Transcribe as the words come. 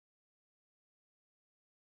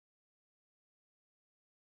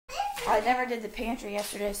I never did the pantry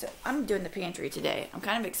yesterday, so I'm doing the pantry today. I'm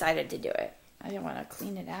kind of excited to do it. I didn't want to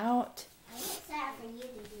clean it out. I'm excited for you to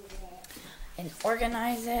do it. And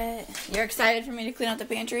organize it. You're excited for me to clean out the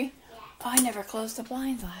pantry? Yeah. Oh, I never closed the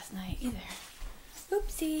blinds last night either.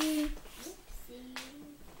 Oopsie.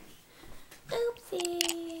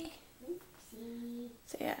 Oopsie. Oopsie.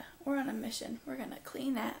 So yeah, we're on a mission. We're going to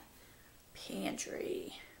clean that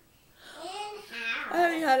pantry. In-house. I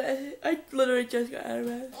haven't had it. I literally just got out of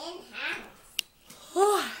bed.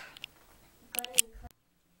 In-house.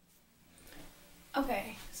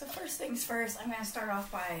 Okay, so first things first, I'm going to start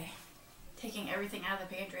off by taking everything out of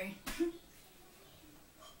the pantry.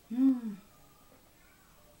 And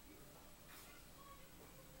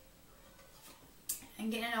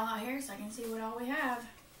getting it all out here so I can see what all we have.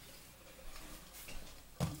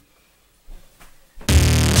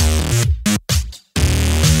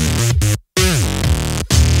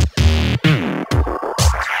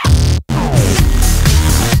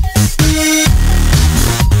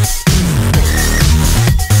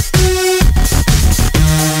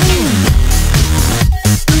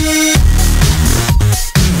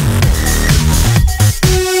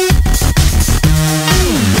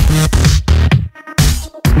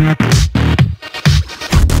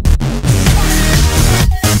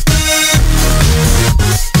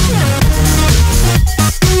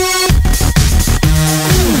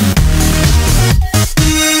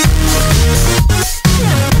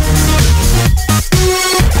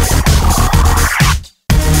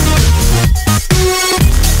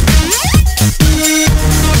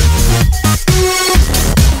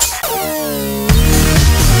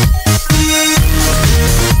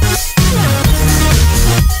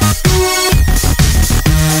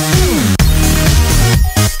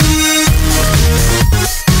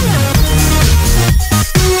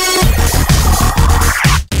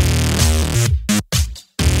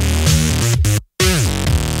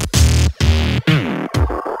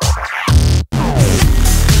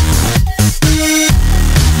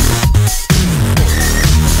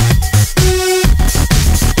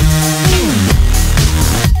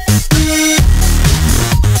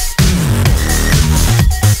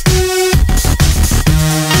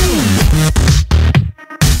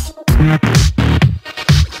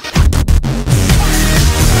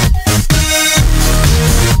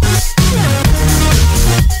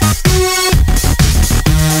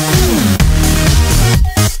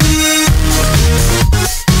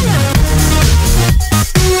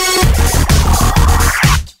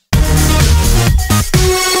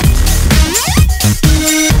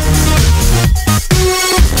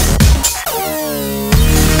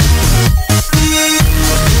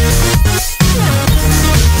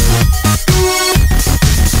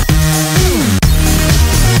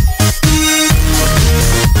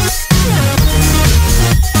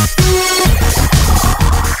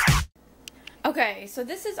 Okay, so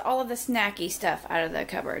this is all of the snacky stuff out of the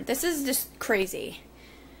cupboard. This is just crazy.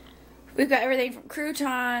 We've got everything from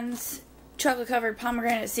croutons, chocolate-covered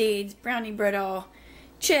pomegranate seeds, brownie brittle,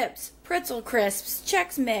 chips, pretzel crisps,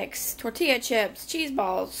 Chex Mix, tortilla chips, cheese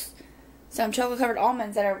balls, some chocolate-covered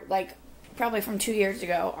almonds that are, like, probably from 2 years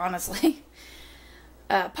ago, honestly.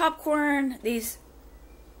 Popcorn, these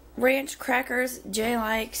ranch crackers, Jay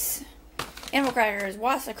likes, animal crackers,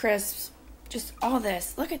 Wassa crisps, just all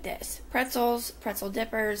this. Look at this. Pretzels, pretzel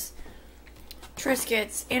dippers,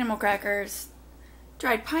 Triscuits, animal crackers,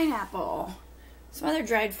 dried pineapple, some other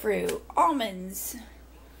dried fruit, almonds,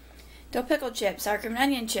 dill pickle chips, sour cream and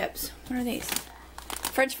onion chips. What are these?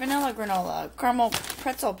 French vanilla granola, caramel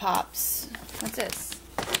pretzel pops. What's this?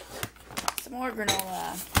 Some more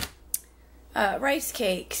granola. Rice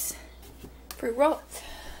cakes. Fruit roll.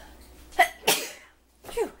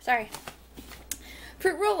 Phew, sorry.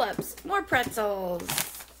 Fruit roll-ups, more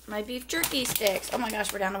pretzels, my beef jerky sticks. Oh my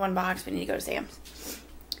gosh, we're down to one box. We need to go to Sam's.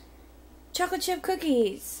 Chocolate chip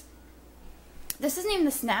cookies. This isn't even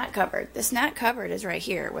the snack cupboard. The snack cupboard is right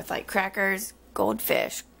here with like crackers,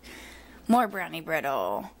 goldfish, more brownie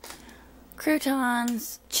brittle,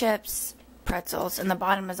 croutons, chips, pretzels, and the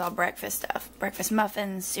bottom is all breakfast stuff. Breakfast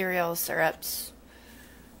muffins, cereals, syrups.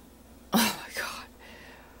 Oh my god.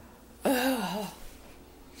 Ugh.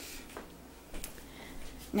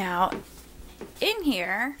 Now, in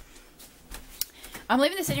here, I'm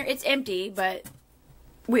leaving this in here. It's empty, but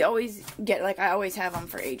we always get, like, I always have them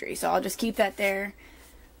for Adri. So I'll just keep that there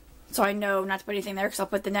so I know not to put anything there because I'll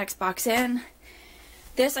put the next box in.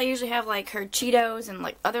 This, I usually have, like, her Cheetos and,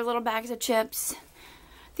 like, other little bags of chips.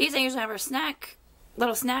 These, I usually have her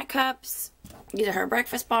little snack cups. These are her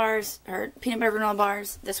breakfast bars, her peanut butter granola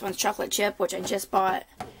bars. This one's chocolate chip, which I just bought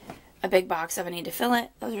a big box of. I need to fill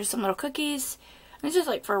it. Those are some little cookies. It's just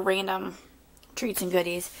like for random treats and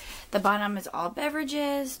goodies. The bottom is all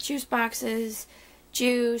beverages, juice boxes,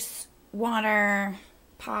 juice, water,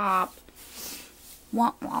 pop.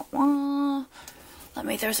 Wah, wah, wah. Let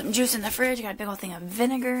me throw some juice in the fridge. Got a big old thing of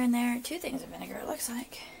vinegar in there. 2 things of vinegar, it looks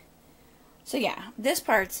like. So yeah, this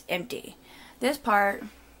part's empty. This part,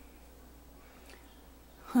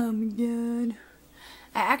 oh my god.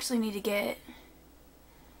 I actually need to get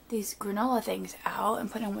these granola things out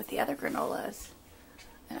and put them with the other granolas.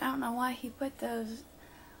 And I don't know why he put those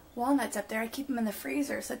walnuts up there. I keep them in the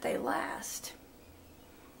freezer so that they last.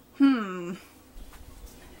 And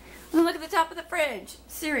look at the top of the fridge.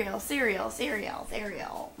 Cereal, cereal, cereal,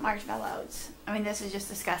 cereal. Marshmallows. I mean, this is just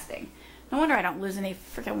disgusting. No wonder I don't lose any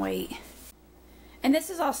freaking weight. And this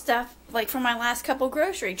is all stuff, like, from my last couple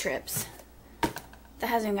grocery trips that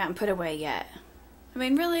hasn't even gotten put away yet. I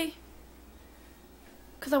mean, really?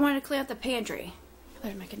 Because I wanted to clean out the pantry.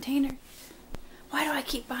 There's my container. Why do I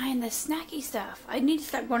keep buying this snacky stuff? I need to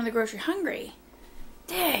stop going to the grocery hungry.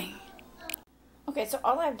 Dang. Okay, so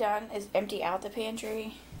all I've done is empty out the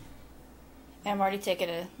pantry. And I'm already taking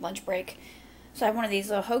a lunch break. So I have one of these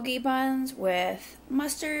little hoagie buns with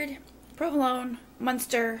mustard, provolone,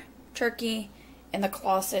 Munster, turkey, and the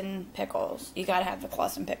Clausen pickles. You gotta have the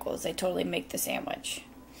Clausen pickles. They totally make the sandwich.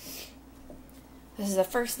 This is the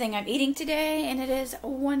first thing I'm eating today, and it is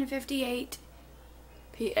 1:58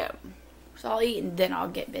 p.m. So I'll eat and then I'll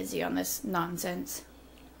get busy on this nonsense.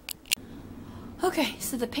 Okay,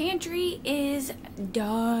 so the pantry is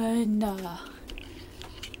done.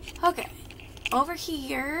 Okay, over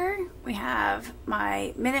here we have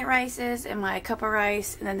my minute rices and my cup of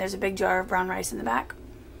rice, and then there's a big jar of brown rice in the back.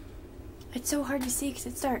 It's so hard to see because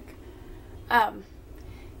it's dark.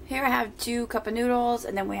 Here I have 2 cup of noodles,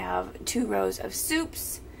 and then we have 2 rows of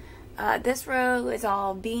soups. This row is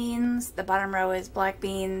all beans. The bottom row is black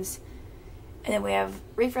beans. And then we have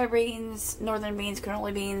refried beans, northern beans,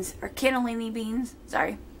 cannoli beans, or cannellini beans,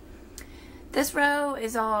 sorry. This row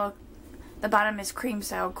is all, the bottom is cream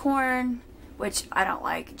style corn, which I don't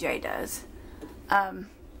like, Jay does. Up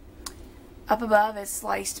above is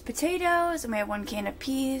sliced potatoes, and we have 1 can of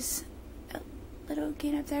peas. Little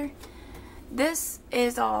can up there. This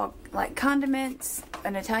is all like condiments,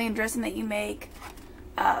 an Italian dressing that you make,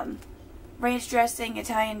 ranch dressing,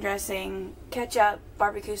 Italian dressing, ketchup,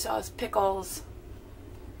 barbecue sauce, pickles,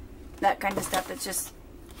 that kind of stuff that's just,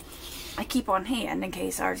 I keep on hand in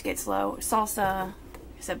case ours gets low. Salsa, I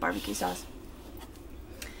said barbecue sauce.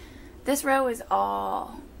 This row is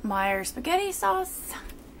all Meyer spaghetti sauce.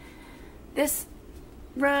 This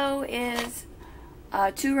row is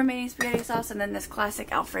 2 remaining spaghetti sauce, and then this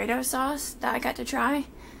classic Alfredo sauce that I got to try.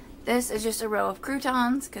 This is just a row of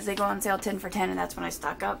croutons because they go on sale 10 for 10, and that's when I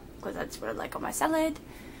stock up because that's what I like on my salad.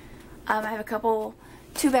 I have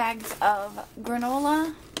 2 bags of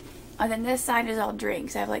granola, and then this side is all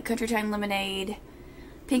drinks. I have like Country Time lemonade,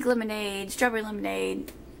 pink lemonade, strawberry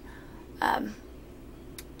lemonade,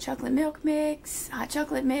 chocolate milk mix, hot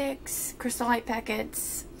chocolate mix, Crystal Light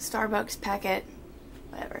packets, Starbucks packet,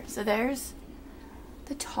 whatever. So there's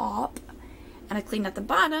the top, and I cleaned up the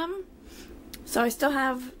bottom. So I still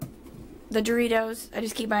have the Doritos. I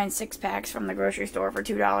just keep buying 6 packs from the grocery store for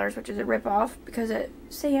 $2, which is a ripoff because at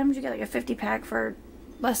Sam's you get like a 50 pack for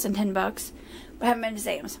less than 10 bucks. But I haven't been to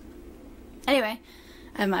Sam's. Anyway,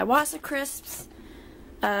 I have my Wassa crisps.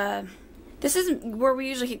 This isn't where we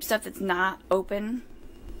usually keep stuff that's not open.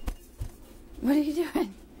 What are you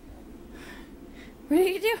doing? What are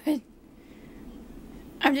you doing?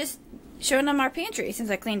 I'm just showing them our pantry since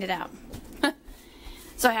I cleaned it out.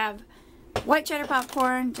 So I have white cheddar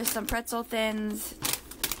popcorn, just some pretzel thins,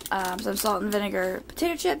 some salt and vinegar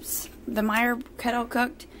potato chips, the Meyer kettle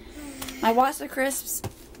cooked, my Wassa crisps,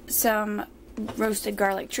 some roasted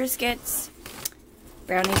garlic Triscuits,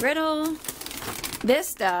 brownie brittle. This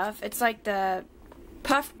stuff, it's like the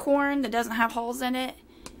puffed corn that doesn't have holes in it,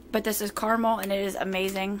 but this is caramel and it is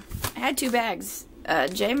amazing. I had 2 bags.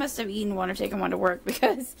 Jay must have eaten one or taken one to work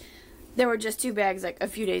because there were just 2 bags like a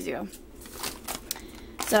few days ago.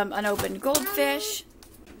 Some unopened goldfish.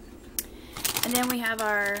 And then we have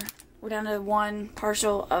we're down to 1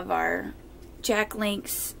 partial of our Jack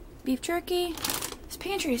Link's beef jerky. This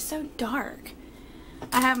pantry is so dark.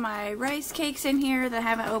 I have my rice cakes in here that I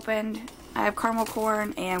haven't opened. I have caramel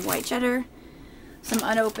corn and white cheddar. Some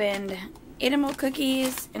unopened animal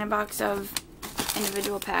cookies and a box of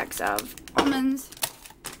individual packs of almonds.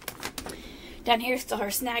 Down here still her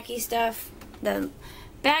snacky stuff. The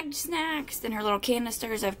bagged snacks, then her little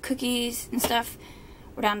canisters of cookies and stuff.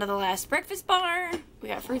 We're down to the last breakfast bar. We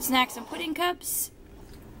got fruit snacks and pudding cups,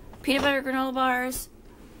 peanut butter granola bars,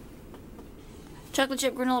 chocolate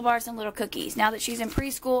chip granola bars, and little cookies. Now that she's in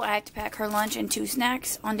preschool, I have to pack her lunch and 2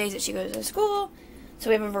 snacks on days that she goes to school. So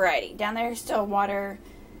we have a variety. Down there is still water,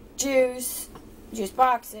 juice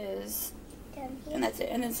boxes, and that's it.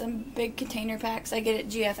 And then some big container packs I get at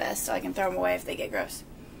GFS so I can throw them away if they get gross.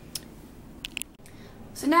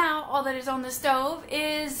 So now all that is on the stove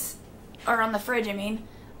is, or on the fridge I mean,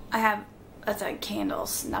 I have, that's a candle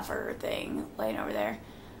snuffer thing laying over there.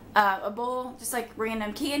 A bowl, just like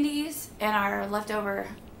random candies, and our leftover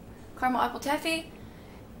caramel apple taffy,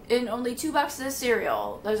 and only 2 boxes of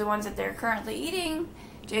cereal. Those are the ones that they're currently eating.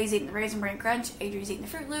 Jay's eating the Raisin Bran Crunch, Adri's eating the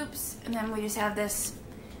Fruit Loops, and then we just have this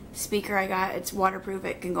speaker I got. It's waterproof,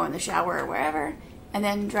 it can go in the shower or wherever. And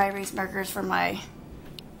then dry erase markers for my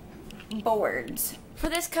boards. For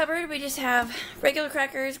this cupboard, we just have regular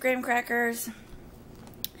crackers, graham crackers,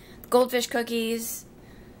 goldfish cookies,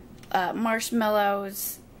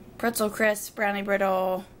 marshmallows, pretzel crisps, brownie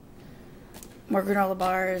brittle, more granola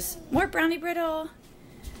bars, more brownie brittle,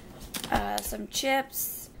 some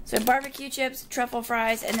chips, some barbecue chips, truffle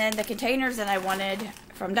fries, and then the containers that I wanted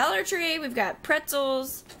from Dollar Tree. We've got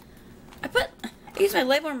pretzels. I used my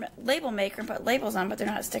label maker and put labels on, but they're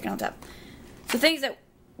not sticking on top. So things that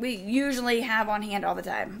we usually have on hand all the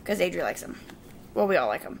time, because Adri likes them. Well, we all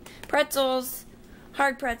like them. Pretzels,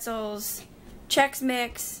 hard pretzels, Chex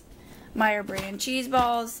Mix, Meyer brand cheese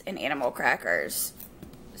balls, and animal crackers.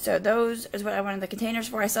 So those is what I wanted the containers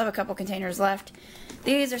for. I still have a couple containers left.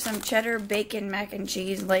 These are some cheddar bacon mac and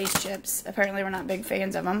cheese Lay's chips. Apparently we're not big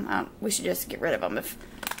fans of them. We should just get rid of them if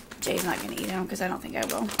Jay's not going to eat them, because I don't think I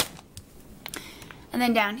will. And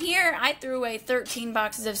then down here, I threw away 13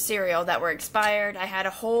 boxes of cereal that were expired. I had a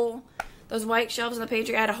whole, those white shelves in the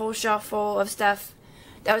pantry, I had a whole shelf full of stuff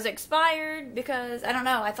that was expired because, I don't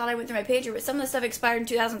know, I thought I went through my pager, but some of the stuff expired in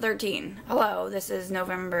 2013. Hello, this is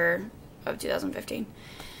November of 2015.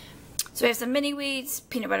 So we have some mini wheats,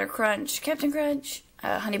 peanut butter crunch, Captain Crunch,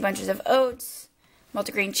 honey bunches of oats,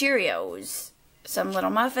 multigrain Cheerios, some little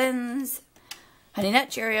muffins, honey nut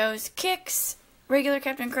Cheerios, Kix, regular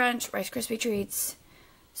Captain Crunch, Rice Krispie treats,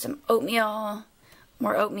 some oatmeal,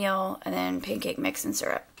 more oatmeal, and then pancake mix and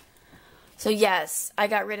syrup. So yes, I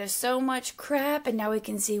got rid of so much crap, and now we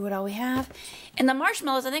can see what all we have. And the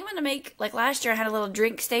marshmallows, I think I'm going to make, like last year I had a little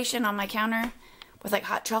drink station on my counter with like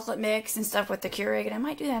hot chocolate mix and stuff with the Keurig, and I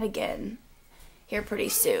might do that again here pretty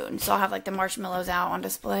soon. So I'll have like the marshmallows out on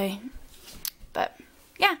display. But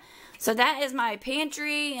yeah, so that is my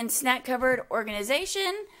pantry and snack cupboard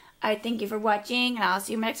organization. I thank you for watching, and I'll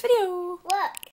see you in my next video. Look.